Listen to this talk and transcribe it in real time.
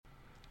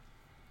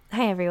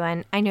Hi,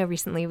 everyone. I know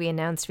recently we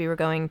announced we were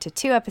going to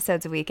 2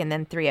 episodes a week and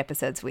then 3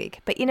 episodes a week.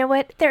 But you know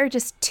what? There are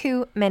just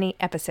too many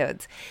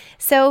episodes.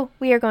 So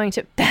we are going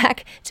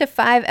back to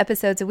 5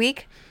 episodes a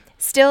week.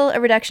 Still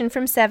a reduction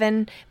from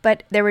 7,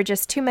 but there were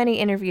just too many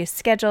interviews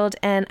scheduled,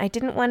 and I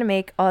didn't want to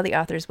make all the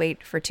authors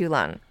wait for too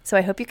long. So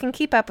I hope you can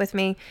keep up with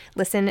me.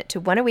 Listen to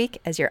 1 a week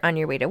as you're on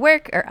your way to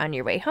work or on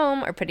your way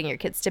home or putting your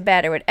kids to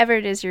bed or whatever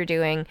it is you're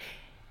doing.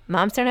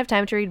 Moms Don't Have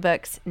Time to Read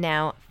Books,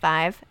 now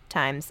 5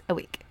 times a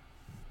week.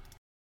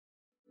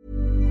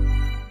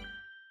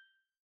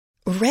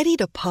 Ready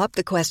to pop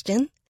the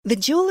question? The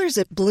jewelers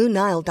at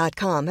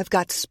BlueNile.com have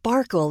got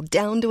sparkle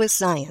down to a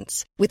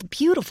science with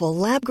beautiful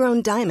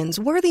lab-grown diamonds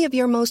worthy of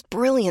your most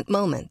brilliant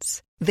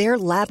moments. Their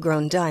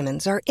lab-grown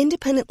diamonds are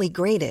independently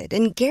graded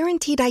and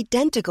guaranteed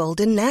identical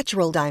to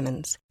natural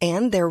diamonds,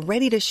 and they're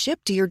ready to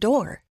ship to your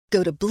door.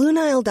 Go to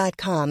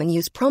BlueNile.com and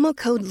use promo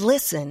code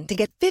LISTEN to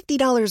get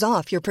 $50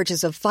 off your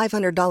purchase of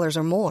 $500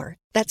 or more.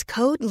 That's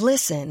code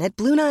LISTEN at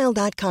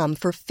BlueNile.com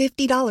for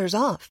 $50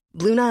 off.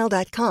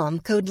 BlueNile.com,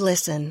 code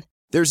LISTEN.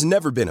 There's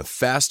never been a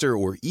faster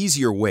or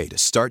easier way to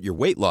start your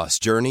weight loss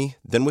journey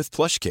than with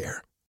PlushCare.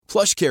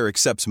 PlushCare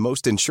accepts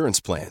most insurance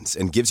plans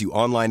and gives you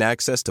online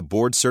access to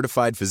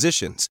board-certified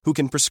physicians who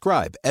can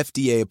prescribe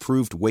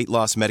FDA-approved weight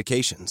loss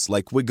medications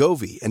like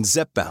Wegovy and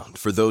Zepbound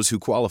for those who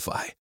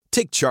qualify.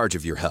 Take charge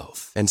of your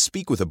health and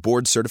speak with a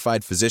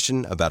board-certified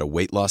physician about a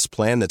weight loss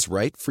plan that's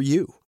right for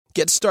you.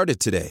 Get started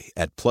today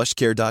at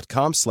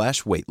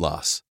plushcare.com/weight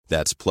loss.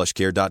 That's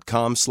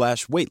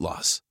plushcare.com/weight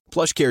loss.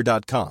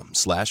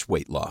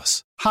 plushcare.com/weight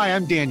loss. Hi,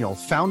 I'm Daniel,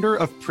 founder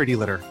of Pretty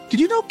Litter.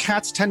 Did you know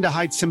cats tend to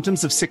hide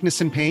symptoms of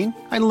sickness and pain?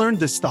 I learned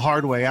this the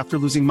hard way after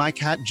losing my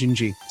cat,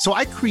 Gingy. So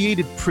I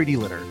created Pretty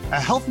Litter, a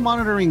health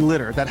monitoring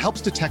litter that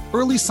helps detect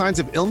early signs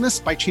of illness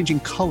by changing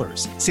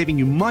colors, saving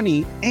you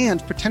money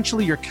and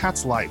potentially your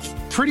cat's life.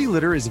 Pretty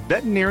Litter is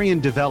veterinarian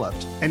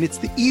developed, and it's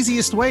the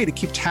easiest way to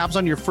keep tabs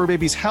on your fur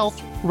baby's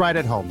health right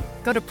at home.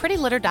 Go to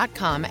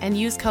prettylitter.com and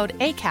use code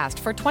ACAST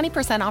for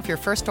 20% off your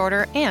first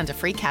order and a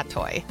free cat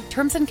toy.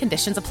 Terms and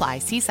conditions apply.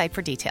 See site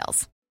for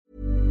details.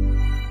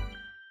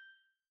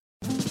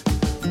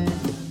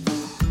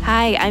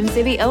 Hi, I'm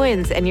Zibby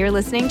Owens, and you're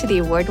listening to the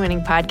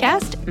award-winning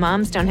podcast,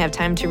 Moms Don't Have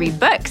Time to Read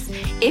Books.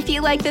 If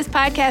you like this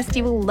podcast,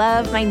 you will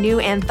love my new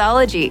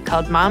anthology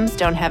called Moms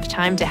Don't Have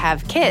Time to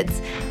Have Kids.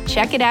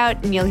 Check it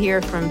out, and you'll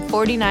hear from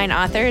 49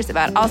 authors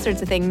about all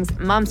sorts of things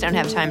moms don't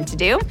have time to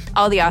do.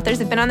 All the authors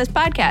have been on this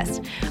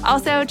podcast.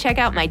 Also, check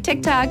out my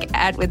TikTok,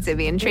 with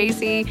Zibby and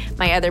Tracy,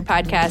 my other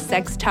podcast,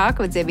 Sex Talk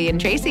with Zibby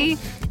and Tracy.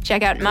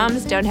 Check out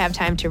Moms Don't Have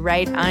Time to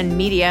Write on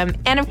Medium.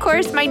 And of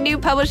course, my new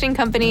publishing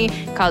company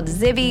called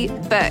Zibby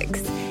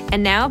Books.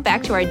 And now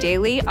back to our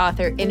daily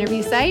author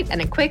interview site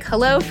and a quick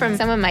hello from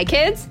some of my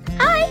kids.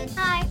 Hi.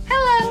 Hi.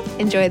 Hello.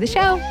 Enjoy the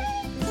show.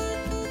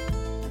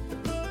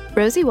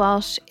 Rosie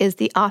Walsh is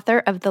the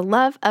author of The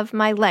Love of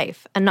My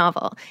Life, a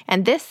novel.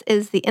 And this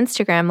is the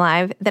Instagram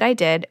Live that I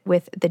did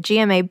with the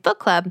GMA Book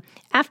Club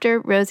after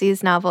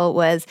Rosie's novel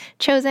was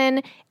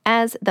chosen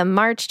as the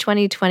March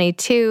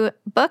 2022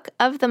 Book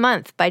of the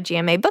Month by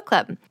GMA Book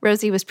Club.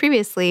 Rosie was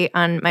previously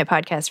on my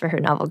podcast for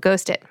her novel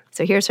Ghosted.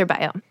 So here's her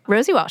bio.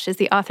 Rosie Walsh is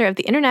the author of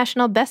the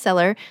international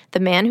bestseller The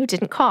Man Who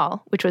Didn't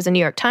Call, which was a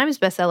New York Times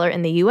bestseller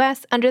in the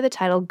U.S. under the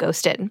title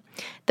Ghosted.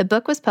 The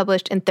book was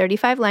published in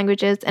 35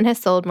 languages and has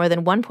sold more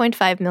than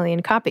 1.5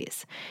 million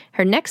copies.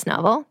 Her next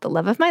novel, The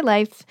Love of My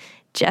Life,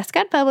 just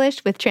got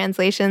published with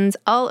translations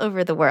all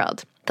over the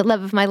world. The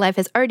Love of My Life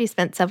has already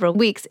spent several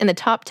weeks in the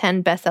top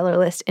 10 bestseller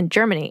list in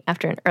Germany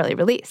after an early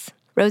release.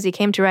 Rosie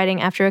came to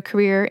writing after a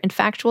career in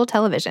factual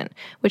television,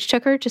 which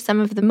took her to some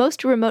of the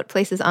most remote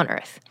places on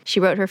Earth. She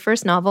wrote her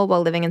first novel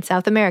while living in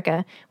South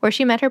America, where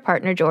she met her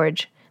partner,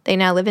 George. They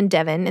now live in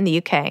Devon in the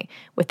UK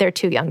with their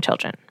 2 young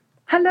children.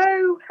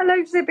 Hello,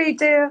 Zibby,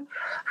 dear.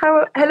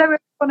 Hello,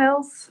 everyone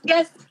else.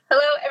 Yes,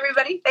 hello,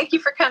 everybody. Thank you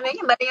for coming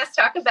and letting us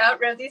talk about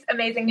Rosie's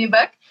amazing new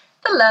book,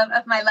 The Love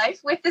of My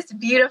Life, with this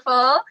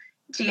beautiful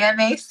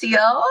GMA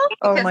seal.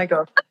 Oh my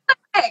God.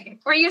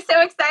 Were you so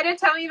excited?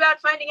 Tell me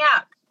about finding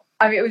out.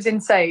 I mean, it was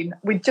insane.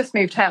 We'd just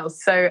moved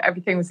house, so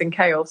everything was in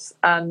chaos.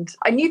 And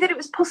I knew that it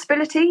was a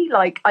possibility.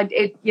 I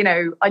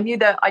knew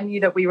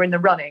that we were in the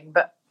running,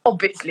 but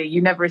obviously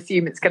you never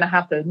assume it's going to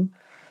happen.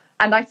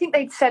 And I think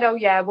they'd said, oh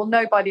yeah, we'll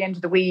know by the end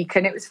of the week.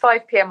 And it was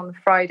 5 p.m. on the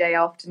Friday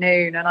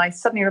afternoon. And I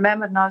suddenly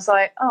remembered and I was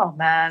like, oh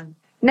man,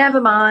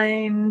 never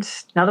mind.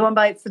 Another one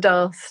bites the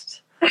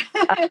dust.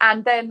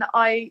 And then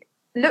I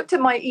looked at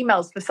my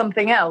emails for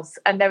something else,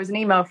 and there was an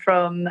email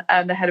from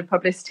the head of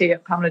publicity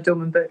at Pamela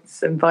Dorman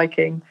Books and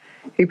Viking,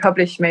 who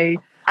published me,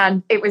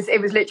 and it was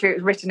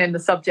written in the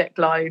subject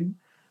line,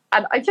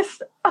 and I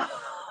just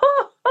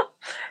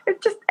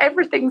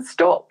everything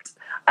stopped,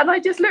 and I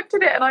just looked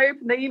at it and I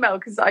opened the email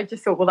because I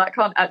just thought, well, that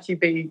can't actually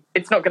be.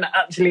 It's not going to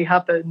actually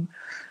happen,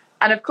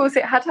 and of course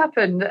it had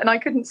happened, and I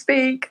couldn't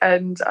speak,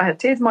 and I had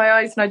tears in my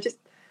eyes, and I just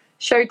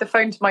showed the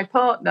phone to my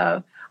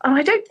partner. And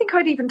I don't think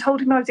I'd even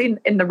told him I was in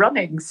the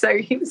running. So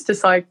he was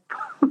just like,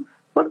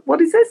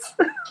 what is this?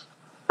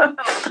 And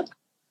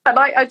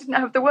I didn't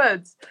have the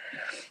words.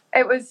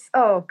 It was,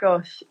 oh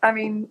gosh. I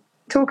mean,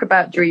 Talk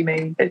about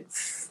dreamy.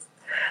 It's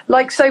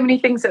like so many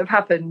things that have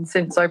happened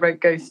since I wrote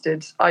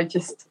Ghosted. I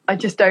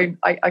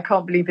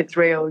can't believe it's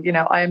real. You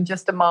know, I am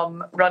just a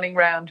mum running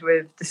around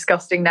with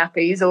disgusting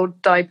nappies or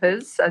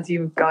diapers, as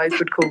you guys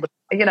would call them.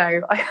 You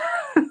know,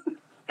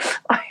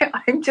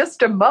 I'm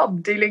just a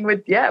mum dealing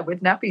with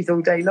nappies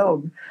all day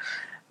long.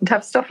 And to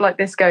have stuff like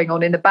this going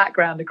on in the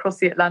background across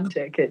the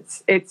Atlantic,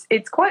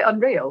 it's quite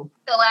unreal.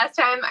 The last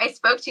time I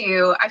spoke to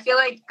you, I feel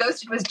like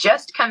Ghosted was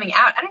just coming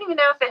out. I don't even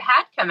know if it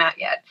had come out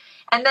yet.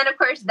 And then, of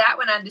course, that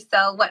went on to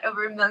sell,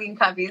 over 1 million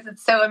copies.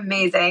 It's so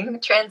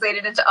amazing,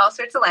 translated into all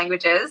sorts of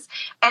languages.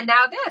 And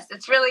now this.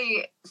 It's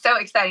really so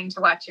exciting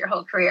to watch your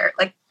whole career,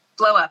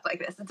 blow up like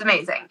this. It's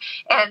amazing.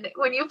 And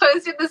when you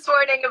posted this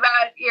morning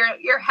about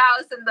your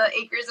house and the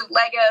acres of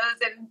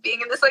Legos and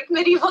being in this,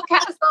 medieval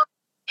castle,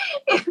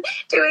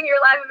 doing your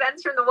live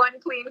events from the one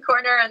clean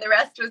corner and the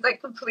rest was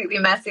completely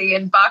messy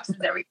and boxes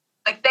everywhere.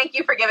 Thank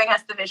you for giving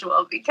us the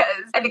visual, because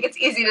I think it's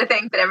easy to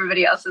think that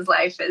everybody else's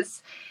life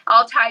is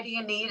all tidy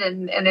and neat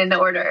and in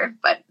order.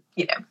 But,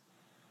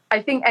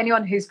 I think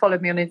anyone who's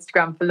followed me on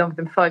Instagram for longer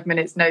than 5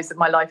 minutes knows that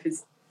my life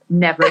is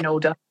never in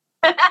order.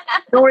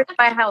 Nor is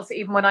my house,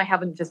 even when I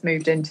haven't just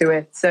moved into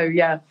it. So,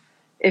 yeah,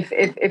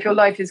 if your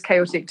life is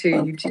chaotic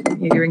too,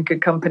 you're in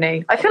good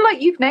company. I feel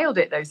like you've nailed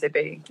it, though,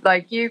 Zibby.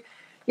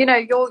 You know,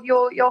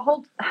 your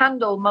whole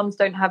handle, mums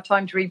don't have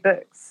time to read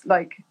books.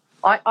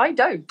 I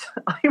don't.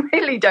 I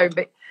really don't.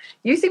 But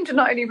you seem to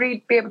not only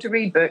be able to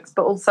read books,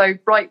 but also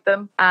write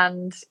them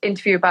and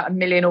interview about 1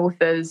 million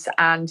authors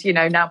and,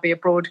 now be a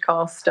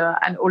broadcaster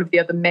and all of the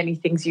other many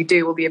things you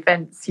do, all the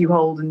events you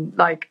hold. And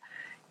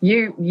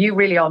you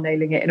really are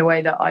nailing it in a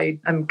way that I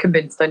am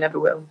convinced I never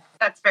will.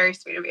 That's very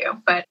sweet of you.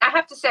 But I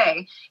have to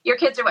say, your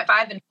kids are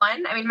 5 and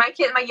 1? I mean, my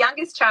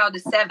youngest child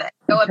is 7.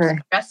 Go up to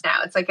the rest now.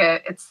 It's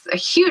it's a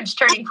huge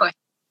turning point.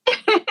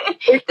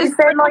 Is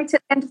there light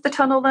at the end of the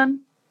tunnel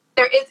then?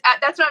 There is.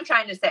 That's what I'm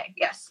trying to say.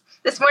 Yes.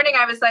 This morning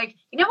I was like,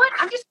 you know what?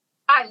 I'm just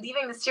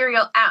leaving the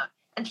cereal out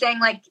and saying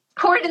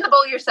pour it in the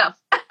bowl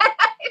yourself.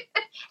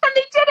 And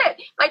they did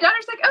it. My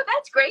daughter's like, oh,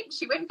 that's great.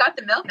 She went and got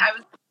the milk. I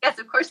was, yes,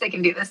 of course they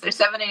can do this. They're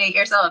 7 and 8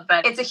 years old,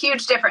 but it's a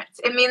huge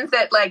difference. It means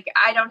that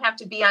I don't have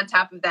to be on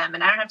top of them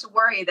and I don't have to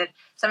worry that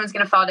someone's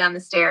going to fall down the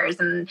stairs,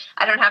 and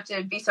I don't have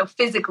to be so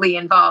physically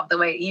involved the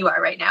way you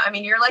are right now. I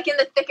mean, you're in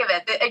the thick of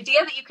it. The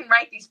idea that you can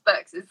write these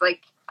books is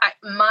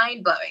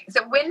mind blowing.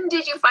 So when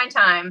did you find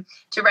time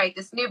to write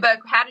this new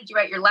book? How did you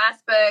write your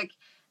last book?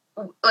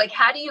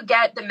 How do you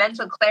get the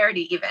mental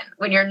clarity even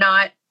when you're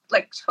not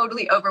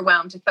totally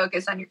overwhelmed to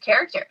focus on your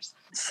characters?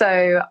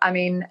 So, I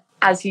mean,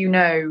 as you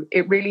know,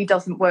 it really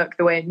doesn't work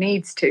the way it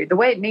needs to. The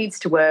way it needs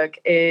to work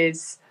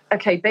is,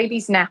 okay,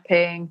 baby's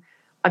napping.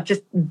 I've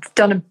just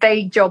done a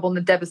vague job on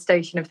the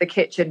devastation of the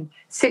kitchen.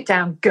 Sit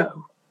down,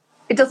 go.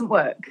 It doesn't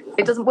work.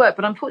 It doesn't work.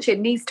 But unfortunately,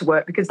 it needs to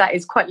work because that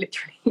is quite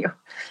literally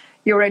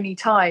your only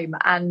time.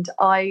 And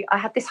I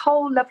had this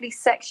whole lovely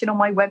section on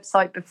my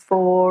website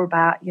before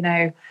about,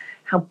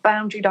 how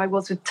boundaried I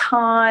was with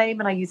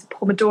time, and I use the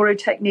Pomodoro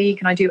technique,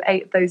 and I do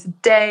 8 of those a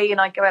day, and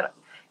I go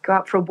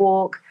out for a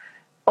walk.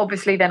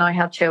 Obviously, then I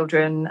had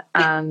children,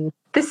 and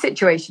this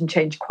situation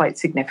changed quite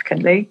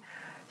significantly,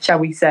 shall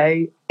we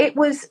say. It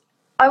was,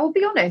 I will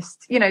be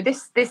honest,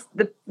 this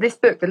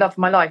book, The Love of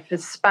My Life,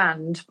 has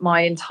spanned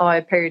my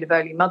entire period of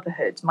early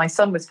motherhood. My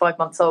son was 5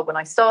 months old when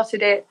I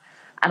started it,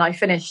 and I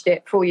finished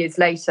it 4 years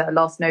later,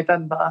 last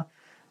November,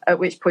 at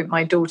which point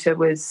my daughter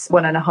was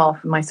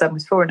 1.5 and my son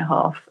was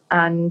 4.5.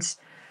 And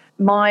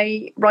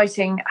my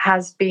writing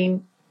has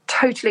been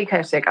totally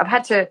chaotic. I've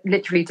had to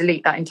literally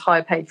delete that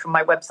entire page from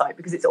my website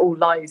because it's all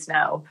lies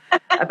now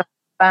about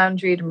how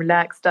boundaried and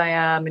relaxed I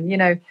am. And,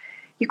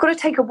 you've got to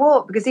take a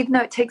walk because even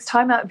though it takes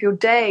time out of your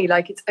day,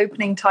 it's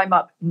opening time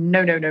up.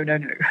 No.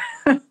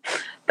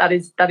 That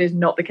is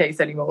not the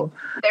case anymore.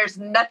 There's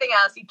nothing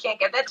else. You can't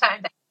get that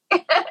time back.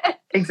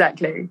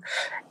 Exactly.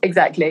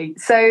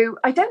 So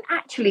I don't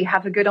actually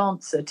have a good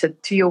answer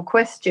to your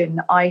question.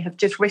 I have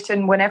just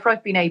written whenever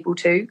I've been able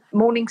to.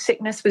 Morning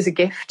sickness was a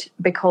gift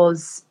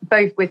because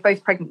with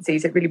both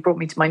pregnancies, it really brought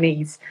me to my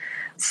knees.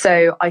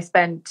 So I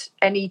spent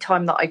any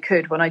time that I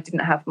could when I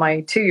didn't have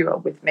my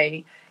 2-year-old with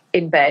me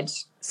in bed,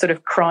 sort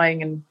of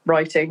crying and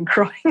writing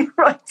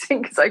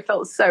because I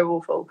felt so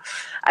awful.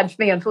 And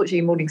for me,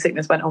 unfortunately, morning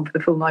sickness went on for the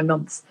full 9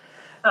 months.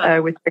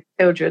 With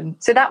children.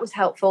 So that was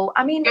helpful.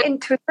 I mean,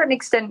 to a certain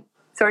extent,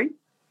 sorry?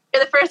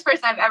 You're the first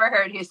person I've ever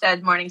heard who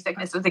said morning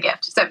sickness was a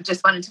gift. So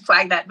just wanted to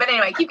flag that. But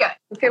anyway, keep going.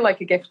 I feel like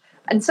a gift.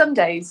 And some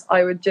days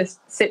I would just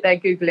sit there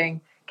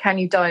Googling, can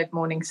you die of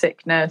morning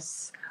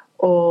sickness?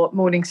 Or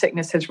morning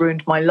sickness has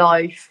ruined my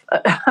life.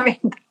 I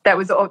mean, there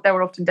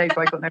were often days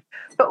where I got no.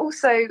 But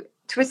also,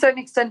 to a certain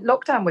extent,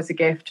 lockdown was a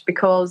gift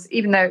because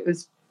even though it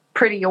was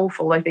pretty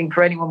awful, I think,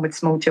 for anyone with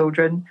small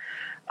children,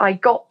 I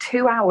got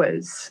 2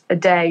 hours a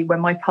day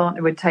when my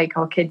partner would take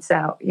our kids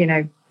out,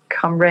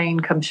 come rain,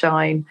 come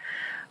shine.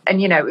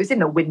 And, it was in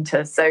the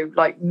winter, so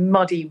like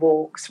muddy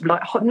walks,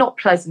 like not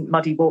pleasant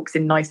muddy walks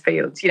in nice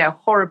fields,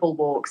 horrible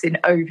walks in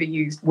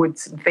overused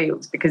woods and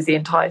fields, because the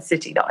entire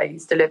city that I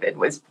used to live in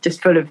was just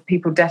full of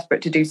people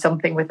desperate to do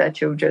something with their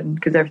children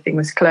because everything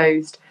was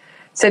closed.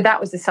 So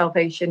that was the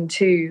salvation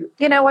too.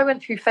 I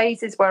went through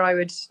phases where I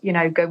would,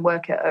 go and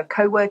work at a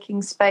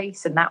co-working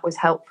space, and that was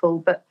helpful.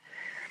 But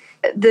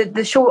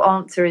the short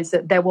answer is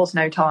that there was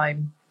no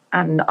time,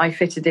 and I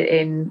fitted it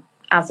in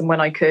as and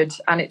when I could.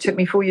 And it took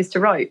me 4 years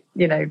to write.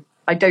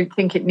 I don't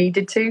think it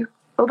needed to,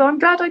 although I'm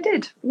glad I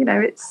did.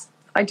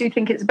 I do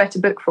think it's a better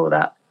book for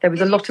that. There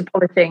was a lot of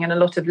polishing and a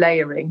lot of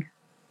layering.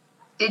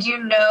 Did you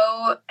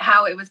know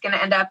how it was going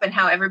to end up and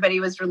how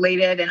everybody was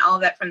related and all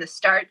of that from the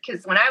start?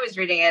 Because when I was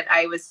reading it,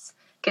 I was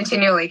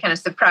continually kind of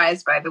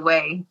surprised by the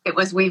way it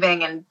was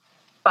weaving and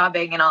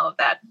bobbing and all of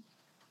that.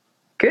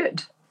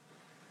 Good.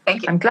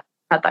 Thank you. I'm glad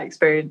I had that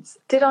experience.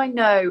 Did I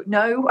know?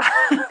 No.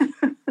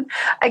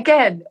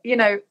 Again,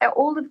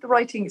 all of the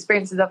writing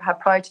experiences I've had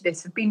prior to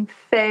this have been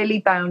fairly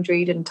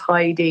boundaried and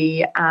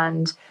tidy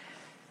and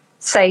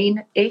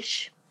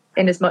sane-ish,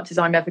 in as much as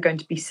I'm ever going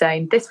to be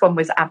sane. This one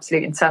was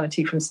absolute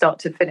insanity from start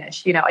to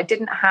finish. I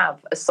didn't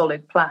have a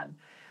solid plan.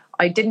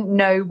 I didn't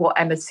know what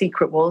Emma's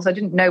secret was. I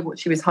didn't know what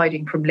she was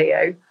hiding from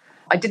Leo.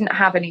 I didn't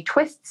have any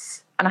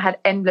twists. And I had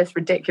endless,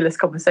 ridiculous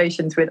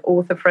conversations with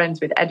author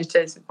friends, with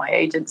editors, with my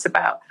agents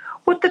about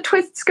what the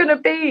twist's going to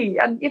be.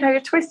 And,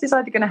 a twist is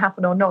either going to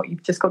happen or not.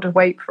 You've just got to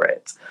wait for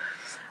it.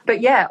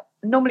 But yeah,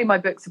 normally my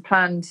books are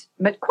planned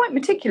quite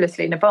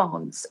meticulously in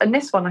advance. And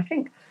this one, I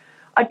think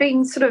I'd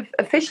been sort of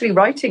officially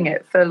writing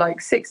it for like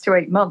 6 to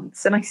 8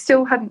 months, and I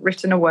still hadn't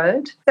written a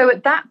word. So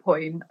at that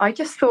point, I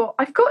just thought,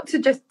 I've got to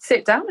just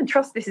sit down and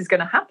trust this is going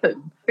to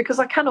happen, because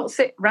I cannot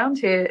sit around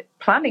here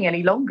planning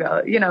any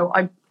longer.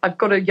 I've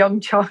got a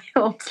young child.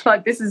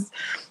 Like, this is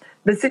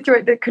the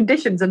situation. The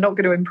conditions are not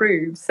going to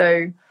improve.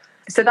 So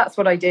that's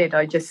what I did.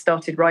 I just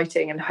started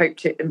writing and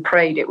hoped it and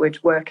prayed it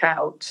would work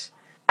out.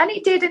 And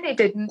it did, and it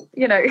didn't.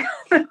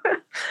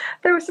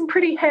 There were some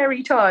pretty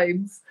hairy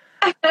times.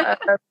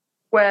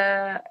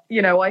 Where,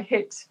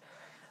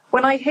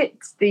 when I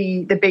hit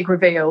the big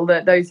reveal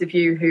that those of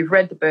you who've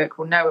read the book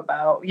will know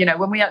about,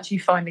 when we actually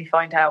finally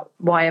find out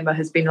why Emma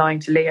has been lying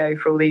to Leo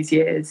for all these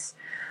years,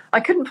 I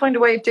couldn't find a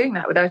way of doing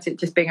that without it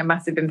just being a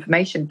massive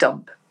information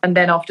dump. And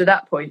then after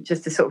that point,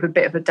 just a sort of a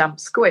bit of a damp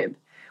squib.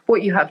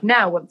 What you have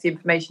now, once the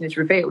information is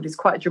revealed, is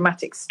quite a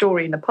dramatic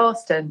story in the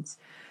past tense,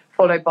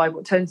 followed by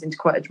what turns into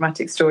quite a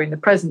dramatic story in the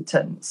present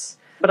tense.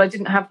 But I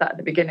didn't have that at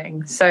the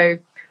beginning. So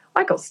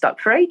I got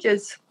stuck for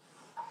ages.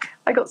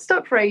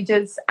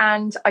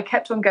 And I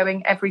kept on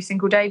going every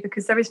single day,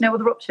 because there is no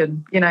other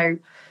option.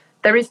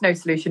 There is no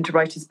solution to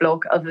writer's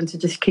block other than to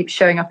just keep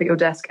showing up at your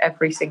desk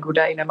every single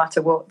day, no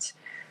matter what.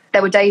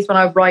 There were days when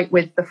I would write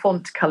with the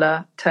font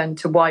colour turned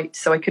to white,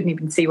 so I couldn't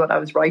even see what I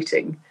was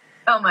writing.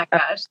 Oh my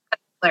gosh,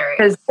 that's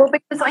hilarious.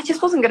 Because I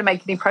just wasn't going to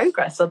make any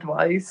progress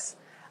otherwise.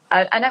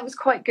 And that was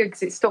quite good,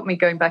 because it stopped me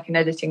going back and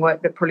editing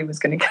work that probably was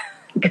going to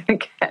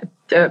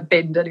get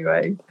binned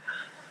anyway.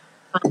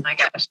 Oh my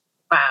gosh.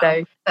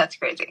 Wow, that's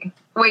crazy.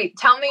 Wait,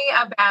 tell me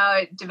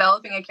about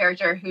developing a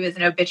character who is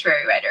an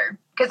obituary writer.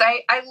 Because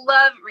I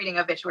love reading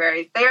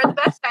obituaries. They are the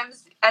best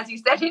times, as you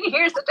said, in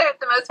here, sometimes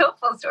the most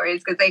hopeful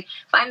stories, because they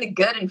find the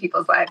good in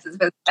people's lives as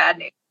opposed to bad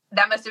news.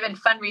 That must have been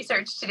fun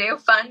research to do.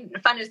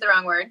 Fun is the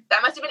wrong word.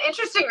 That must have been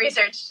interesting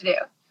research to do.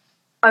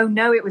 Oh,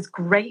 no, it was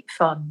great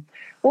fun.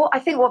 Well, I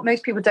think what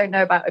most people don't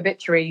know about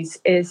obituaries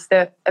is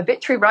that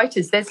obituary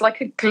writers, there's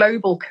like a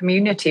global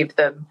community of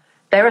them.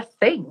 They're a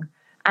thing.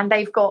 And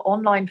they've got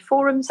online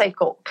forums, they've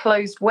got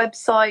closed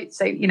websites,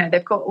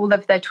 they've got all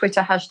of their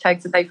Twitter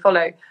hashtags that they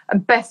follow.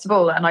 And best of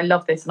all, and I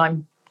love this, and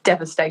I'm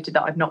devastated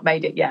that I've not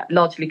made it yet,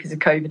 largely because of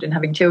COVID and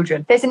having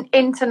children, there's an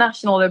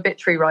international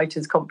obituary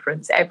writers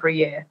conference every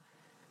year,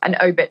 an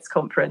obits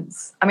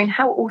conference. I mean,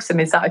 how awesome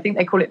is that? I think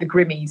they call it the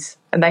Grimmies,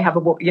 and they have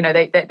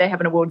they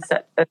have an award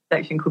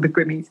section called the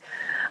Grimmies.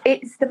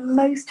 It's the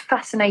most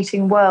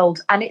fascinating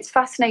world, and it's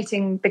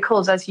fascinating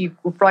because, as you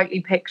rightly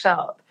picked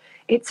up,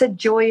 it's a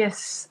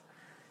joyous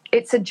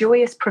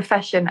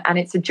profession, and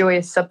it's a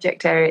joyous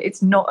subject area.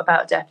 It's not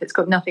about death. It's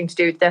got nothing to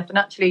do with death. And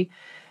actually,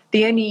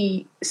 the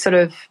only sort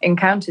of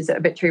encounters that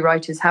obituary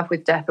writers have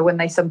with death are when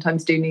they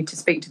sometimes do need to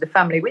speak to the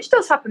family, which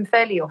does happen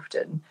fairly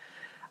often.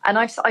 And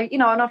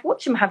I've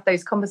watched them have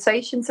those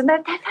conversations, and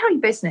they're very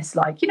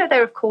businesslike.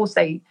 Of course,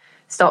 they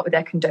start with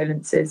their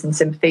condolences and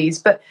sympathies,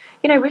 but,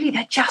 really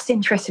they're just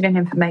interested in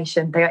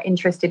information. They are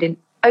interested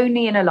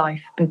only in a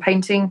life and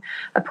painting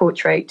a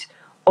portrait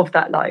of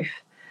that life.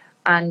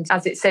 And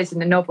as it says in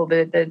the novel,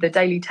 the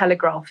Daily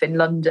Telegraph in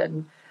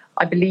London,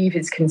 I believe,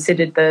 is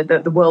considered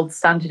the world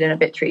standard in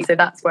obituary. So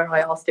that's where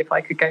I asked if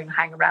I could go and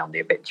hang around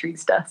the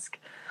obituaries desk.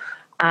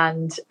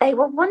 And they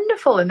were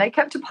wonderful, and they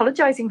kept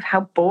apologising for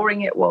how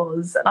boring it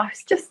was. And I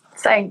was just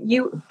saying,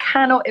 you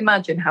cannot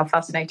imagine how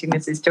fascinating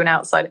this is to an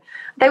outsider.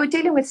 They were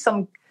dealing with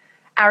some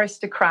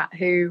aristocrat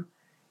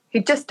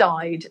he'd just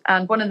died,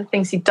 and one of the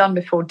things he'd done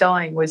before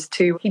dying was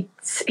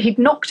he'd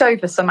knocked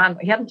over some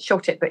animal. He hadn't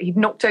shot it, but he'd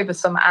knocked over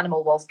some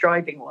animal whilst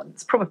driving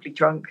once, probably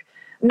drunk,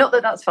 Not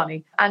that that's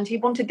funny. And he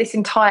wanted this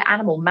entire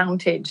animal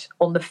mounted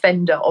on the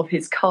fender of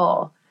his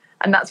car.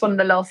 And that's one of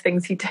the last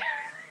things he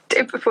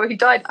did before he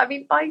died. I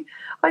mean,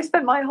 I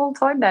spent my whole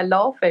time there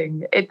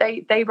laughing.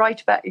 They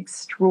write about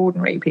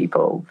extraordinary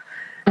people.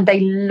 And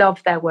they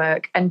love their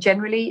work. And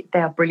generally, they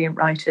are brilliant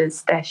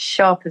writers. They're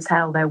sharp as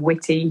hell. They're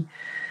witty.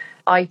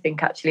 I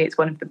think, actually, it's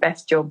one of the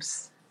best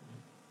jobs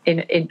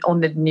on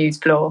the news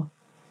floor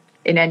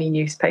in any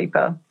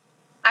newspaper.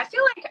 I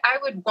feel like I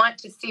would want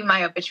to see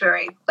my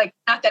obituary. Like,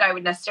 not that I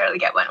would necessarily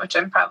get one, which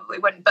I probably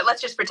wouldn't, but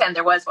let's just pretend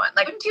there was one.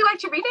 Like, wouldn't you like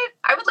to read it?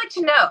 I would like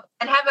to know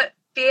and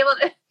be able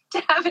to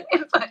have an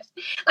input.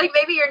 Like,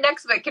 maybe your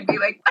next book could be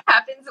like, what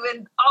happens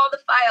when all the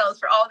files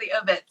for all the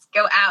obits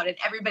go out and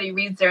everybody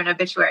reads their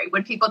obituary?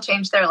 Would people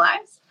change their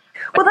lives?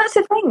 Well, that's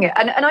the thing.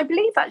 And I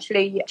believe,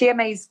 actually,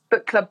 GMA's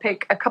book club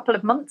pick a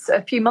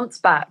few months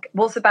back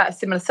was about a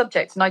similar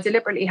subject. And I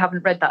deliberately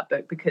haven't read that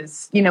book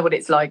because you know what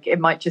it's like. It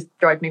might just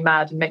drive me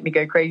mad and make me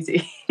go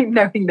crazy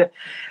knowing that.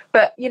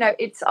 But, you know,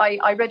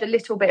 I read a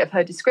little bit of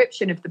her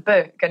description of the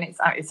book and it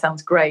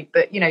sounds great.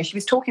 But, you know, she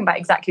was talking about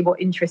exactly what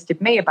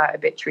interested me about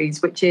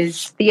obituaries, which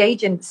is the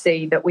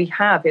agency that we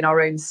have in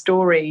our own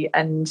story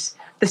and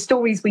the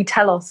stories we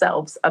tell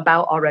ourselves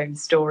about our own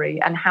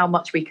story and how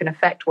much we can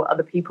affect what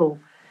other people,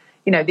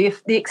 you know, the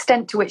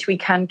extent to which we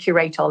can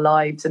curate our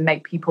lives and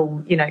make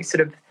people, you know,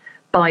 sort of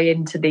buy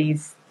into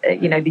these,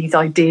 you know, these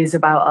ideas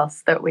about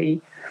us that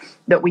we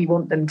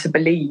want them to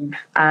believe.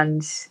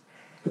 And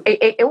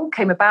it all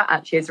came about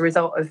actually as a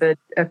result of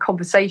a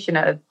conversation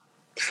at a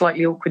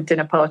slightly awkward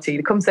dinner party.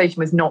 The conversation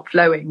was not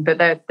flowing, but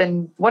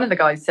then one of the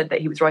guys said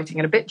that he was writing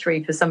an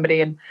obituary for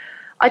somebody, and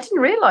I didn't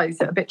realise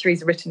that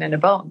obituaries are written in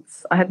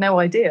advance. I had no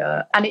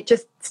idea. And it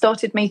just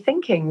started me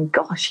thinking,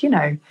 gosh, you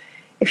know,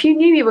 if you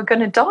knew you were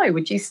going to die,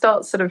 would you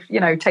start sort of,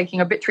 you know,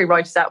 taking obituary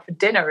writers out for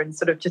dinner and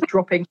sort of just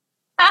dropping,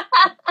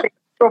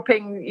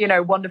 you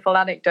know, wonderful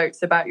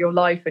anecdotes about your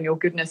life and your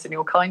goodness and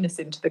your kindness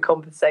into the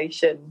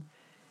conversation?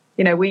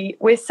 You know,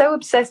 we're so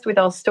obsessed with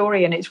our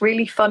story, and it's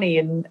really funny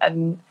and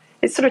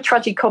it's sort of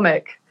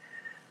tragicomic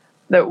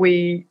that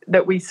we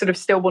sort of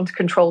still want to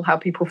control how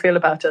people feel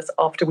about us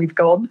after we've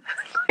gone.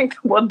 Like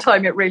one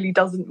time it really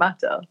doesn't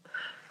matter.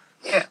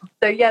 Yeah.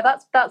 So yeah,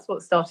 that's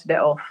what started it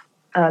off.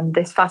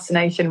 This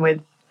fascination with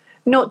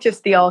not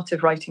just the art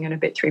of writing an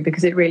obituary,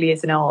 because it really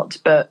is an art,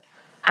 but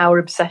our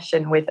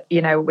obsession with, you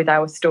know, with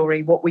our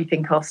story, what we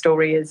think our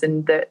story is,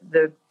 and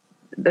the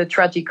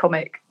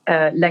tragicomic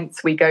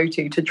lengths we go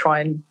to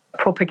try and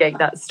propagate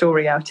that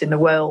story out in the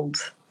world,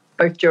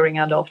 both during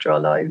and after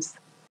our lives.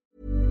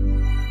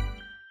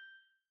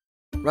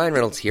 Ryan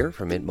Reynolds here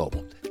from Mint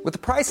Mobile. With the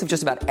price of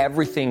just about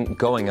everything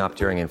going up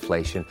during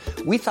inflation,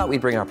 we thought we'd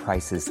bring our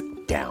prices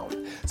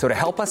down. So to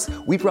help us,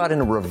 we brought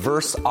in a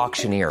reverse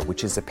auctioneer,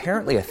 which is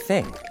apparently a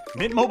thing.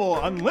 Mint Mobile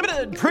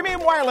Unlimited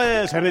Premium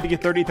Wireless. How to get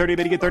 30, 30,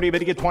 bit to get 30, bit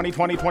to get 20,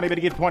 20, 20, bit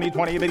to get 20,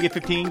 20, bit to get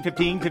 15,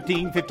 15,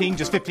 15, 15,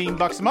 just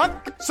 $15 a month?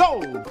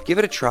 Sold! Give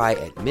it a try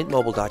at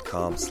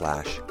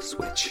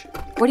mintmobile.com/switch.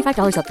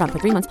 $45 up front for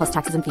 3 months plus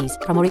taxes and fees.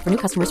 Promo rate for new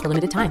customers for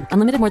limited time.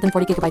 Unlimited more than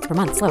 40 gigabytes per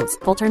month. Slows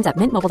full terms at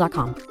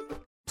mintmobile.com.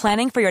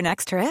 Planning for your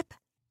next trip?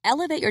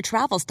 Elevate your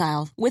travel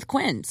style with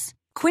Quince.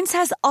 Quince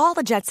has all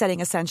the jet-setting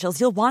essentials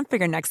you'll want for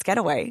your next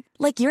getaway,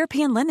 like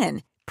European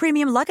linen,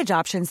 premium luggage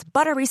options,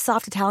 buttery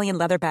soft Italian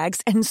leather bags,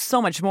 and so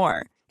much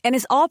more. And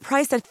is all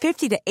priced at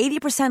 50 to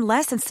 80%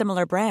 less than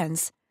similar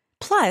brands.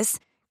 Plus,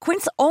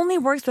 Quince only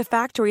works with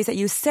factories that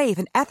use safe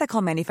and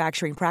ethical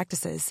manufacturing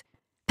practices.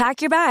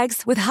 Pack your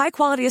bags with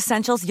high-quality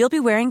essentials you'll be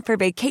wearing for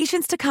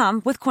vacations to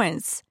come with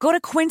Quince. Go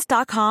to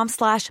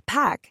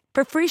quince.com/pack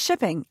for free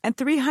shipping and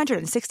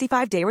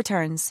 365-day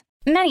returns.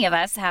 Many of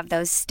us have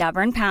those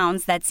stubborn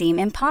pounds that seem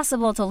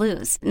impossible to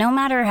lose, no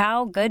matter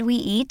how good we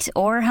eat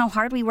or how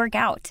hard we work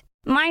out.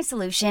 My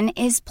solution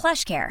is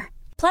PlushCare.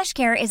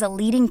 PlushCare is a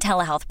leading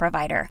telehealth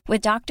provider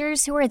with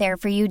doctors who are there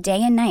for you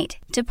day and night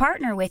to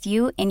partner with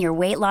you in your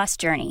weight loss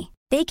journey.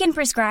 They can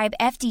prescribe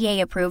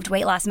FDA-approved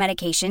weight loss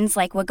medications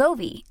like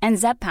Wegovy and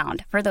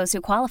Zepbound for those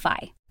who qualify.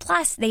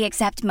 Plus, they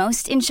accept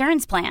most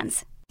insurance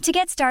plans. To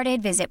get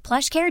started, visit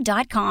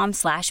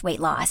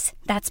plushcare.com/weightloss.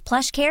 That's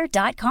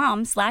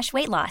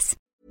plushcare.com/weightloss.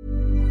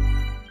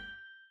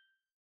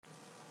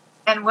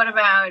 And what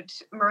about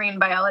marine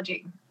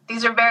biology?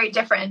 These are very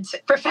different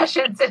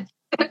professions and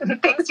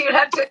things you'd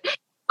have to,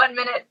 1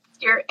 minute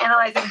you're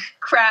analyzing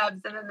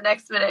crabs and then the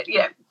next minute, you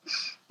know,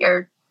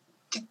 you're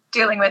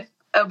dealing with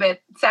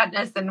obit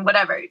sadness and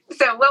whatever.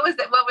 So what was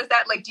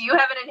that like? Do you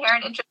have an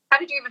inherent interest? How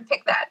did you even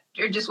pick that?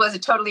 Or just was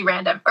it totally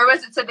random? Or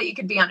was it so that you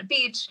could be on a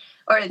beach,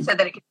 or it said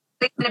that it could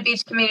be in a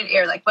beach community,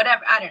 or like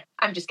whatever? I don't know.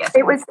 I'm just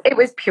guessing. It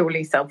was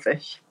purely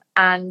selfish.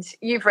 And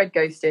you've read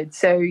Ghosted,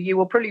 so you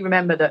will probably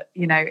remember that,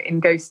 you know, in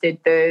Ghosted,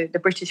 the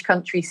British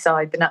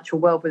countryside, the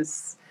natural world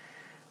was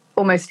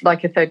almost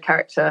like a third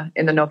character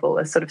in the novel,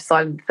 a sort of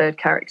silent third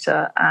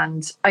character.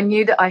 And I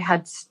knew that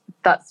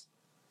that's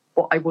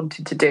what I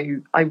wanted to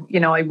do. I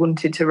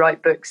wanted to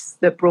write books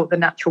that brought the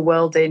natural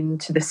world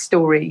into the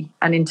story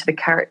and into the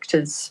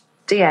characters'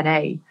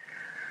 DNA.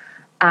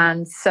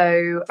 And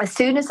so as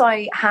soon as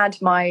I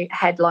had my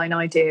headline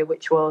idea,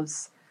 which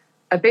was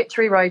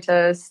obituary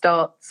writer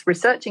starts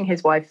researching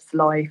his wife's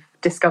life,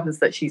 discovers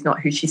that she's not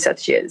who she said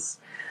she is.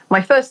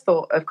 My first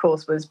thought, of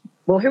course, was,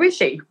 well, who is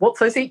she? What's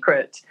her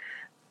secret?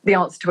 The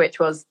answer to which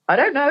was, I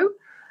don't know.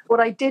 What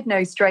I did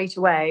know straight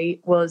away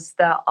was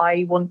that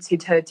I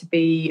wanted her to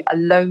be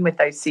alone with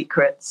those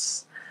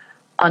secrets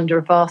under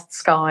a vast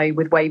sky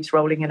with waves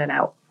rolling in and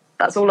out.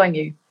 That's all I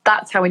knew.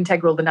 That's how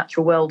integral the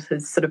natural world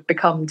has sort of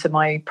become to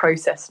my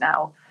process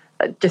now.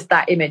 Just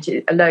that image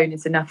alone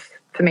is enough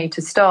for me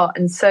to start.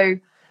 And so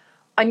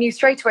I knew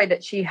straight away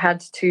that she had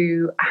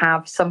to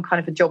have some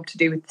kind of a job to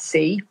do with the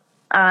sea.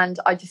 And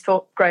I just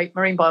thought, great,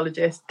 marine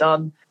biologist,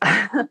 done.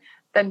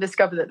 Then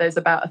discovered that there's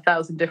about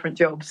 1,000 different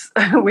jobs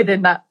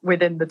within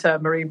the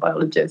term marine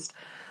biologist.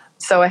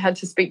 So I had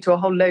to speak to a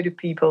whole load of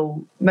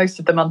people, most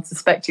of them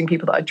unsuspecting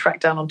people that I'd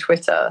tracked down on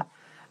Twitter,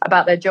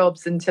 about their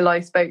jobs, until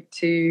I spoke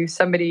to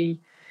somebody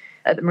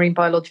at the Marine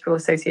Biological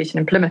Association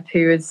in Plymouth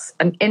who is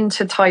an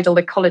intertidal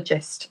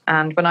ecologist.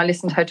 And when I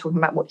listened to her talking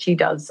about what she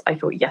does, I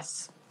thought,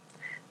 yes,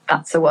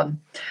 that's the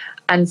one.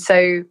 And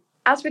so,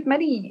 as with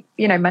many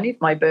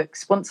of my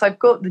books, once I've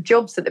got the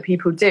jobs that the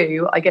people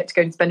do, I get to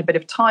go and spend a bit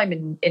of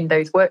time in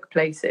those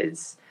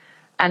workplaces.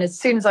 And as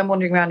soon as I'm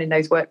wandering around in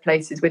those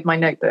workplaces with my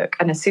notebook,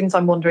 and as soon as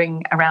I'm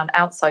wandering around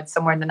outside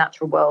somewhere in the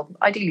natural world,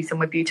 ideally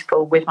somewhere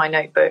beautiful with my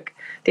notebook,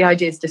 the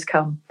ideas just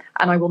come,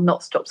 and I will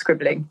not stop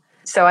scribbling.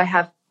 So I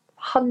have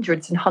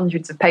hundreds and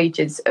hundreds of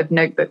pages of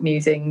notebook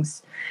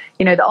musings,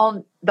 that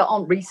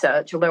aren't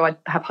research, although I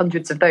have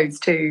hundreds of those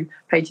too,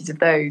 pages of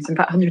those, in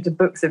fact, hundreds of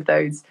books of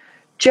those.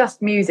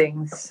 Just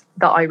musings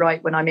that I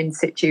write when I'm in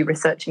situ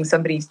researching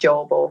somebody's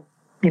job or,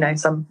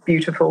 some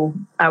beautiful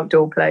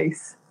outdoor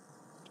place.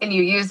 Can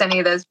you use any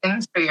of those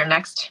things for your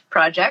next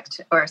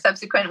project or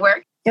subsequent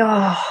work?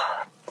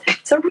 Oh,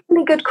 it's a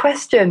really good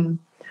question.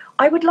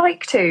 I would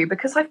like to,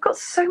 because I've got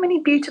so many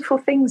beautiful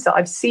things that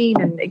I've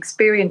seen and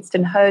experienced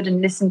and heard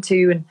and listened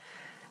to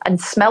and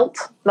smelt.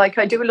 Like,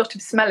 I do a lot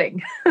of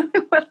smelling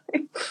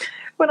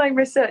when I'm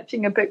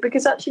researching a book,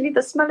 because actually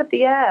the smell of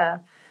the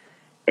air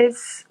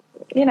is...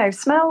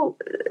 smell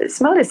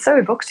is so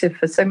evocative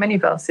for so many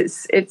of us.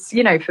 It's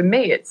for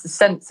me, it's a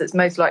sense that's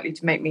most likely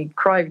to make me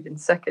cry within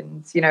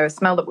seconds. A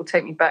smell that will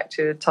take me back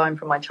to a time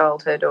from my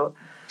childhood or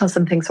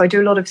something. So I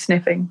do a lot of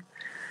sniffing.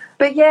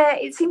 But yeah,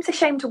 it seems a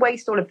shame to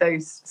waste all of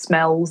those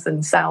smells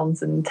and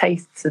sounds and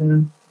tastes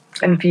and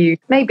views.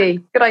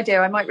 Maybe. Good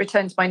idea. I might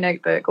return to my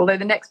notebook, although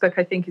the next book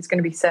I think is going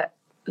to be set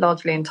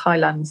largely in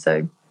Thailand.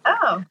 So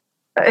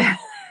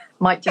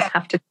might just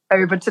have to go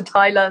over to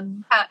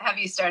Thailand. Have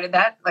you started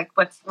that? Like,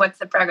 what's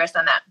the progress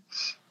on that?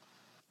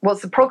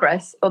 What's the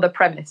progress or the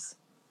premise?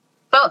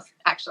 Both,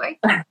 actually.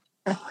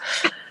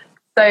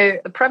 So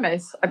the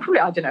premise, I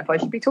don't know if I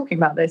should be talking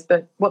about this,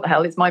 but what the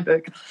hell, it's my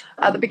book.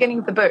 At the beginning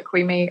of the book,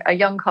 we meet a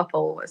young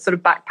couple, a sort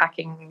of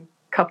backpacking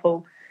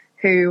couple,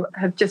 who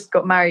have just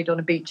got married on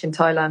a beach in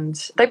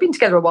Thailand. They've been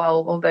together a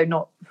while, although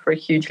not for a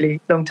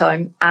hugely long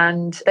time.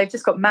 And they've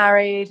just got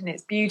married, and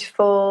it's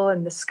beautiful,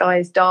 and the sky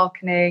is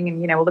darkening,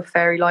 and, all the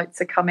fairy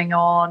lights are coming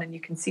on, and you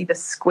can see the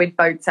squid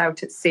boats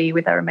out at sea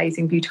with their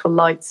amazing, beautiful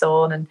lights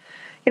on. And,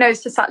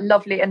 it's just that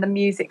lovely, and the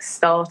music's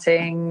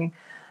starting.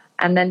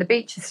 And then the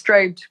beach is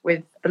strobed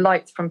with the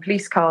lights from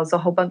police cars. A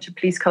whole bunch of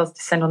police cars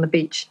descend on the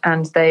beach,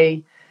 and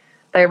they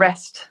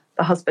arrest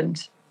the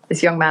husband,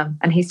 this young man,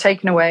 and he's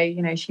taken away.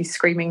 She's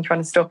screaming, trying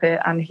to stop it,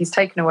 and he's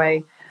taken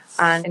away.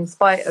 And in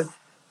spite of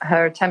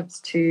her attempts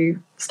to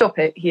stop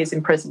it, he is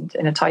imprisoned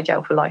in a Thai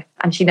jail for life,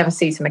 and she never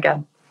sees him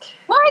again.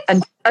 What?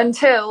 And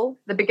until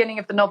the beginning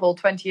of the novel,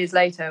 20 years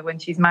later, when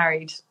she's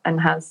married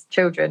and has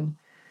children,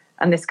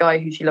 and this guy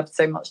who she loved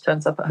so much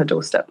turns up at her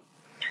doorstep.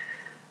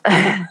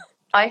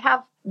 I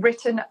have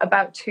written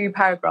about 2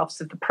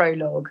 paragraphs of the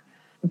prologue,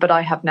 but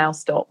I have now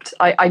stopped.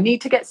 I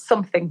need to get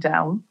something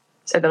down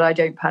so that I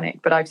don't panic,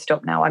 but I've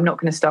stopped now. I'm not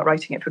going to start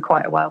writing it for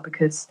quite a while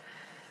because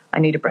I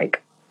need a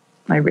break.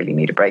 I really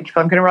need a break. If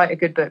I'm going to write a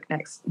good book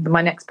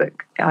my next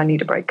book, I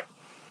need a break.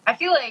 I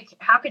feel like,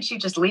 how could she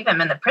just leave him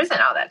in the prison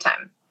all that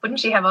time? Wouldn't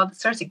she have all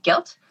sorts of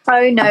guilt?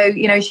 Oh,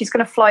 no. She's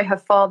going to fly her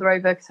father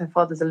over because her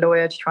father's a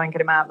lawyer to try and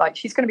get him out. Like,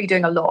 she's going to be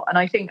doing a lot. And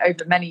I think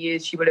over many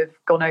years, she would have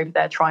gone over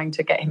there trying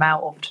to get him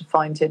out or to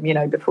find him,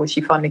 before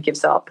she finally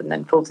gives up and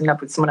then falls in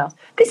love with someone else.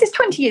 This is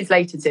 20 years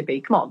later,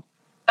 Zibby. Come on.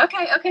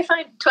 Okay,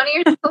 fine. 20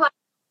 years alive.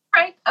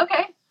 Right.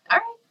 Okay. All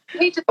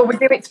right. Or would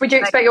you expect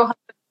your husband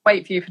to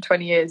wait for you for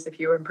 20 years if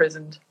you were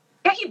imprisoned?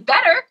 Yeah, he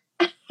better.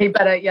 He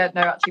better. Yeah,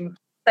 no, actually,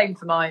 same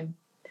for mine.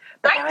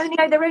 But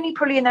they're only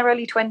probably in their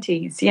early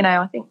 20s,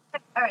 I think.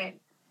 All right.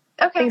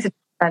 Okay. Things are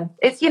different.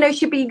 It's,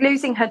 she'd be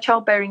losing her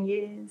childbearing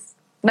years.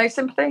 No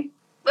sympathy?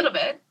 A little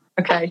bit.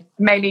 Okay.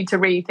 May need to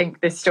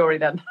rethink this story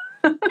then.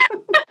 No,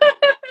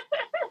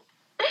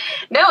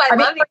 I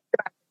love it.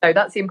 No,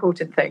 that's the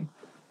important thing.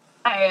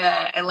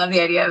 I love the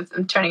idea of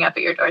them turning up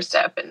at your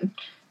doorstep, and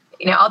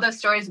all those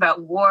stories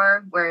about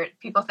war where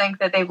people think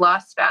that they've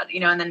lost about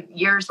and then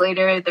years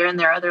later they're in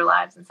their other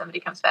lives and somebody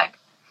comes back.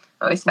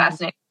 Always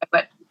fascinating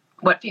by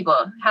what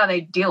people, how they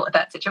deal with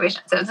that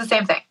situation. So it's the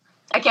same thing.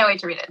 I can't wait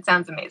to read it. It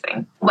sounds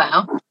amazing.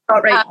 Wow.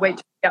 Can't wait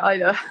to get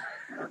either.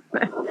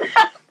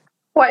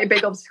 quite a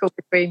big obstacle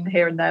between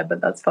here and there,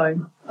 but that's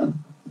fine.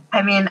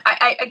 I mean,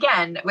 I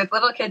again, with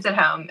little kids at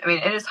home, I mean,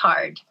 it is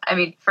hard. I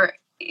mean, for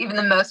even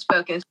the most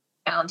focused,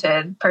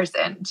 talented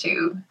person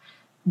to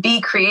be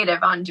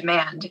creative on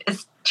demand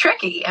is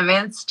tricky. I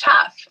mean, it's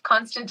tough.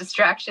 Constant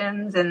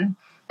distractions. And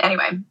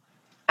anyway,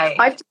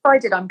 I've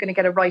decided I'm going to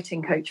get a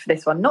writing coach for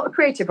this one. Not a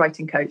creative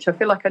writing coach. I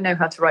feel like I know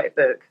how to write a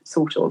book,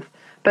 sort of.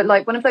 But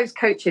like one of those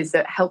coaches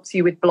that helps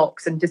you with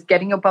blocks and just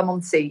getting your bum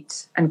on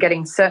seat and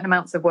getting certain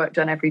amounts of work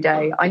done every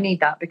day. I need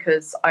that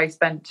because I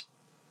spent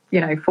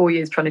 4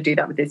 years trying to do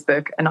that with this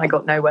book and I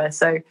got nowhere.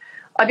 So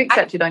I've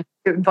accepted I need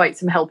to invite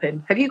some help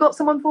in. Have you got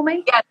someone for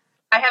me? Yeah,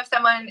 I have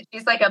someone.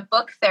 She's like a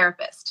book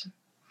therapist.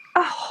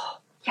 Oh,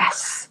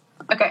 yes.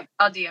 Okay,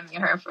 I'll DM you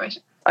her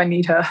information. I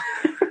need her.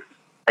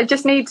 I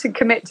just need to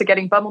commit to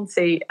getting bum on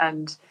seat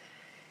and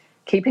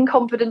keeping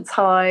confidence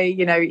high,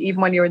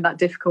 even when you're in that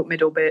difficult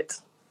middle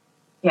bit.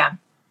 Yeah.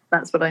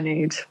 That's what I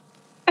need.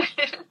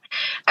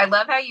 I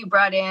love how you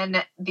brought in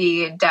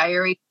the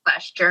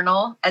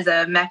diary/journal as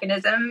a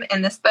mechanism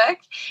in this book.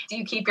 Do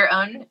you keep your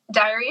own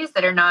diaries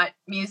that are not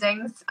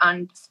musings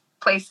on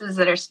places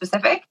that are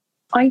specific?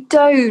 I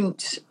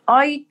don't.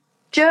 I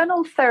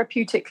journal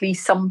therapeutically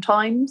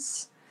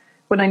sometimes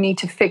when I need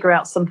to figure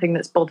out something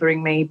that's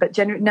bothering me. But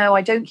no,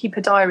 I don't keep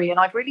a diary. And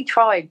I've really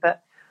tried.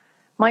 But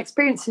my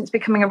experience since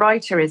becoming a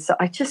writer is that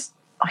I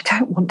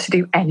don't want to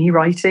do any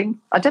writing.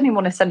 I don't even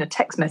want to send a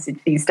text message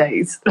these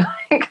days.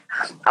 I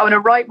want to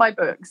write my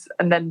books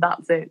and then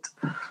that's it.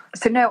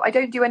 So no, I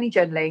don't do any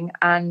journaling.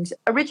 And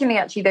originally,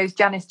 actually, those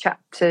Janice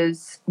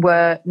chapters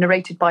were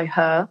narrated by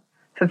her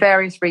for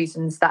various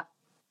reasons that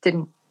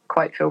didn't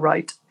quite feel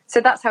right. So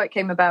that's how it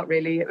came about,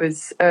 really. It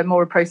was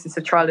more a process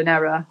of trial and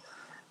error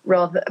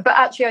but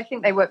actually, I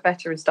think they work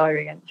better as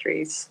diary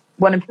entries.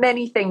 One of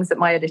many things that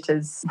my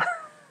editors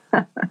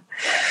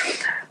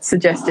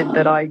suggested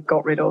that I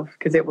got rid of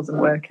because it wasn't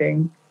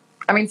working.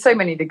 I mean, so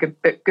many of the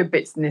good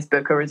bits in this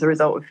book are as a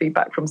result of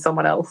feedback from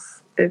someone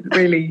else. It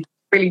really,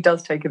 really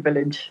does take a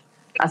village,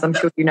 as I'm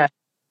sure you know.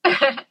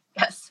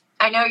 Yes.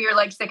 I know you're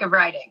like sick of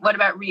writing. What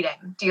about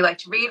reading? Do you like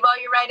to read while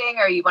you're writing?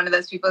 Or are you one of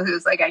those people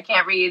who's like, I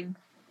can't read,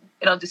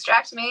 it'll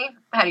distract me?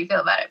 How do you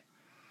feel about it?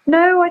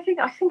 No, I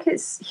think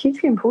it's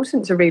hugely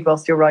important to read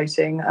whilst you're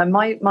writing. And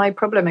my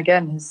problem,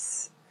 again,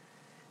 has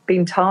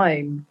been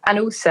time. And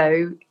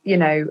also,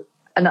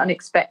 an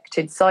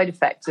unexpected side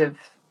effect of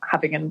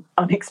having an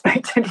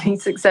unexpectedly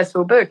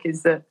successful book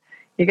is that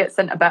you get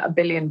sent about 1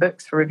 billion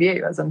books for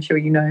review, as I'm sure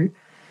you know.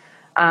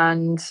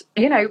 And,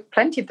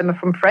 plenty of them are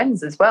from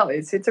friends as well.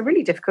 It's a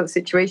really difficult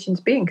situation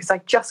to be in because I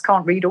just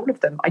can't read all of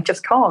them. I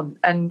just can't.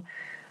 And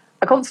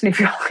I constantly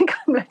feel like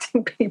I'm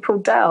letting people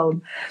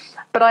down.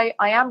 But I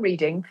am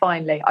reading,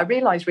 finally. I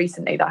realised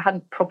recently that I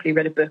hadn't properly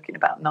read a book in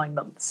about 9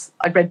 months.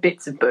 I'd read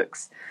bits of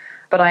books.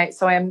 So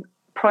I am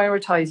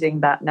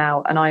prioritising that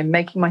now, and I'm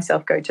making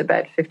myself go to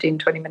bed 15,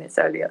 20 minutes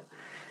earlier.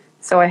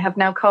 So I have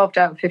now carved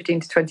out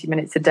 15 to 20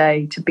 minutes a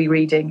day to be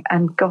reading.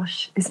 And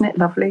gosh, isn't it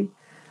lovely?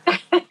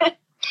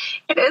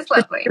 It is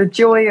lovely. The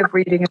joy of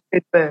reading a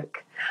good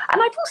book.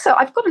 And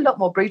I've got a lot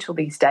more brutal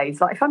these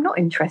days. Like if I'm not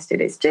interested,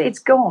 it's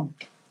gone.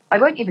 I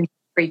won't even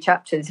 3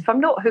 chapters. If I'm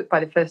not hooked by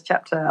the first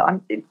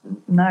chapter,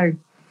 no.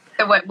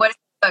 So what is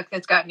the book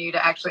that's gotten you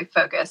to actually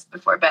focus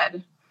before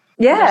bed?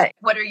 Yeah.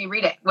 What are you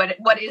reading?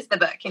 What is the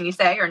book? Can you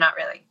say or not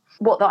really?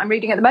 What that I'm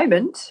reading at the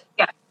moment?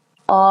 Yeah.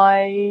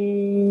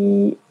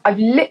 I've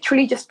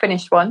literally just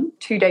finished one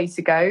 2 days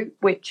ago,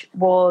 which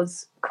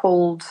was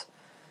called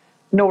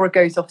Nora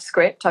Goes Off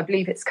Script. I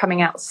believe it's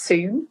coming out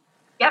soon.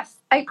 Yes.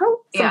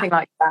 April? Something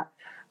like that.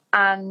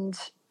 And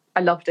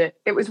I loved it.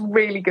 It was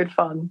really good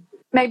fun.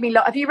 Made me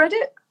have you read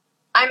it?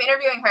 I'm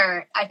interviewing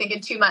her, I think, in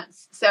 2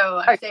 months.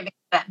 So I'm saving it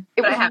then.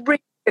 It was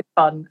really good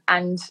fun.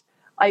 And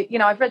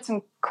I've read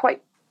some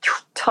quite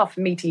tough,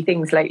 meaty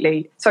things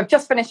lately. So I've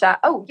just finished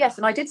that. Oh, yes,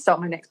 and I did start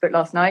my next book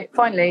last night.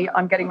 Finally,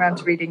 I'm getting around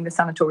to reading The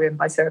Sanatorium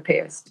by Sarah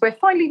Pearce. We're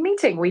finally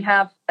meeting. We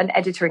have an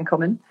editor in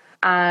common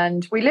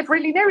and we live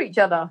really near each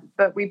other,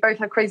 but we both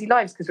have crazy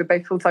lives because we're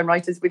both full-time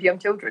writers with young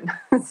children.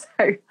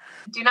 So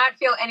do not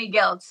feel any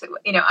guilt.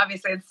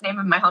 Obviously it's the name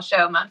of my whole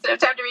show, Moms Don't Have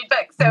Time to Read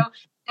Books. So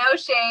no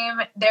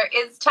shame. There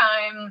is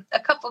time, a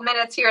couple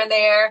minutes here and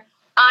there,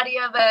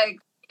 audiobooks,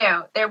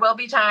 there will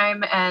be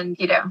time and,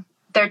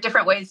 there are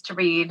different ways to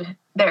read.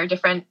 There are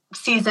different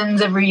seasons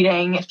of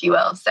reading, if you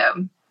will.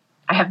 So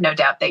I have no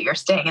doubt that you're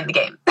staying in the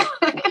game.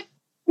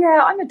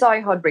 Yeah, I'm a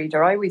diehard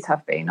reader. I always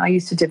have been. I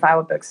used to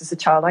devour books as a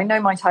child. I know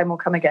my time will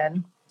come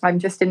again. I'm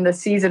just in the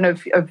season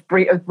of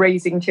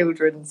raising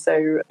children.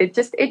 So it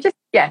just,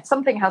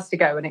 something has to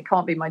go and it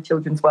can't be my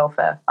children's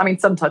welfare. I mean,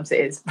 sometimes it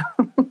is.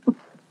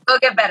 It'll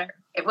get better.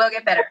 It will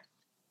get better.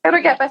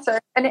 It'll get better.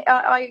 And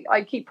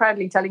I keep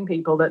proudly telling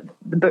people that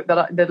the book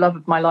the love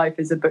of my life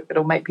is a book that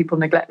will make people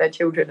neglect their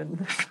children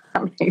and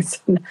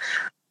families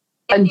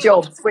and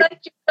jobs. If you like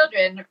your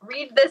children,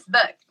 read this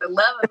book, The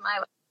Love of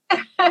My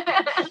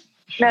Life.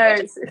 No,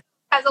 it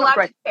has a lot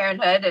to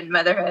parenthood and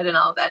motherhood and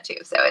all of that too.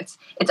 So it's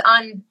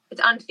on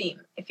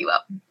theme, if you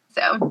will.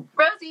 So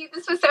Rosie,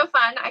 this was so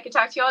fun. I could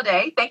talk to you all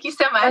day. Thank you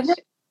so much.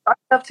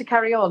 I'd love to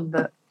carry on,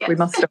 but we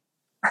must stop.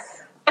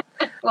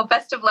 Well,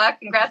 best of luck.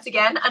 Congrats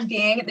again on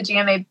being the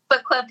GMA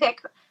Book Club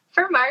pick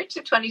for March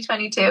of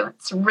 2022.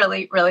 It's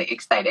really, really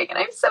exciting, and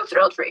I'm so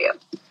thrilled for you.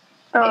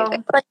 Oh,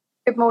 thank you.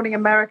 Good morning,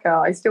 America.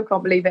 I still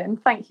can't believe it.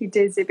 And thank you,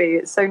 dear Zibby.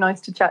 It's so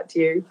nice to chat to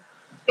you.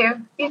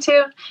 You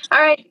too.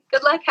 All right.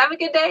 Good luck. Have a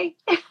good day.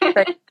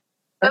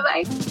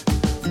 Bye-bye.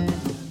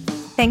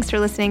 Thanks for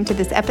listening to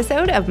this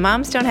episode of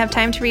Moms Don't Have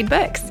Time to Read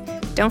Books.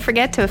 Don't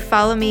forget to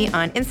follow me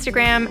on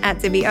Instagram at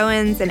Zibby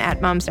Owens and at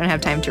Moms Don't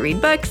Have Time to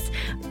Read Books.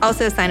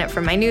 Also sign up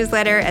for my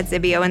newsletter at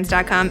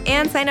zibbyowens.com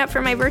and sign up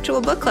for my virtual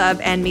book club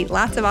and meet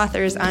lots of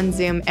authors on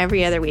Zoom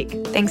every other week.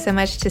 Thanks so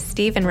much to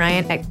Steve and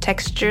Ryan at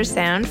Texture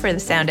Sound for the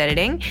sound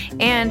editing.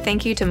 And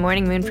thank you to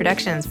Morning Moon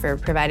Productions for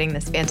providing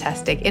this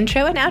fantastic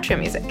intro and outro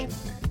music.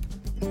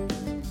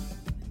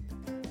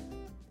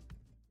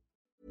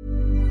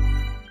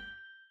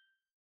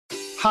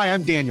 Hi,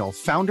 I'm Daniel,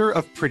 founder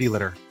of Pretty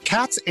Litter.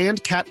 Cats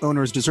and cat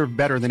owners deserve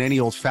better than any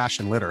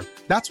old-fashioned litter.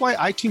 That's why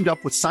I teamed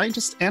up with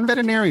scientists and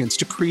veterinarians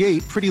to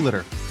create Pretty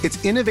Litter.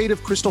 Its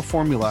innovative crystal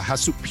formula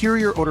has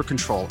superior odor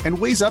control and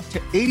weighs up to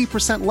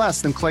 80%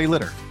 less than clay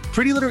litter.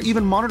 Pretty Litter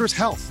even monitors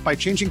health by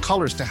changing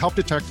colors to help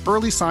detect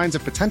early signs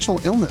of potential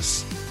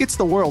illness. It's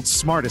the world's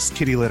smartest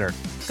kitty litter.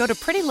 Go to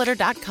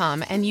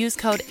prettylitter.com and use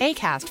code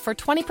ACAST for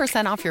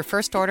 20% off your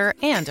first order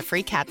and a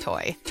free cat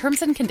toy.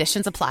 Terms and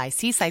conditions apply.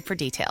 See site for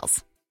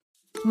details.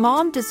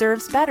 Mom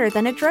deserves better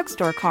than a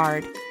drugstore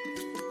card.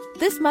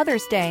 This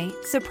Mother's Day,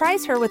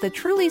 surprise her with a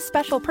truly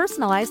special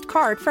personalized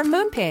card from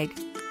Moonpig.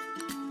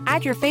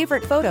 Add your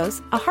favorite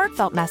photos, a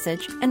heartfelt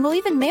message, and we'll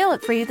even mail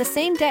it for you the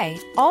same day,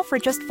 all for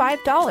just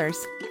 $5.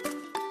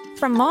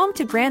 From mom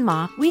to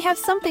grandma, we have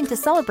something to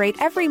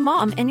celebrate every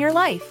mom in your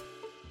life.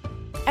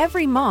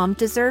 Every mom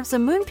deserves a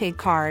Moonpig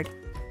card.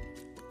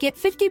 Get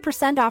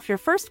 50% off your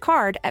first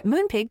card at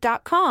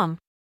moonpig.com.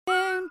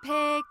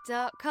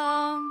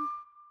 Moonpig.com.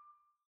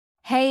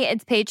 Hey,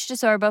 it's Paige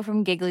DeSorbo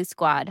from Giggly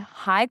Squad.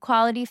 High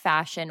quality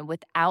fashion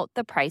without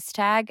the price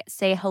tag.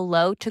 Say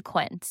hello to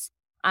Quince.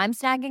 I'm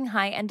snagging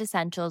high-end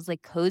essentials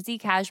like cozy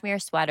cashmere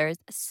sweaters,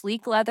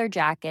 sleek leather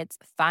jackets,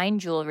 fine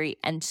jewelry,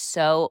 and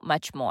so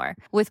much more.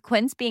 With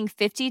Quince being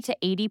 50 to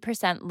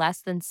 80%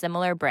 less than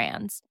similar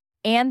brands.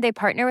 And they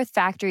partner with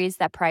factories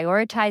that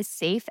prioritize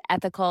safe,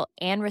 ethical,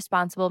 and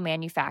responsible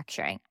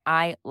manufacturing.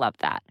 I love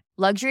that.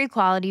 Luxury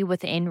quality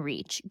within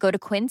reach. Go to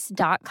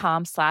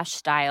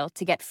quince.com/style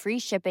to get free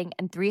shipping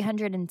and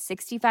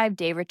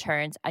 365-day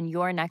returns on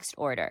your next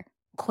order.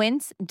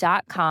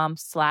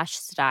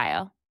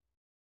 Quince.com/style.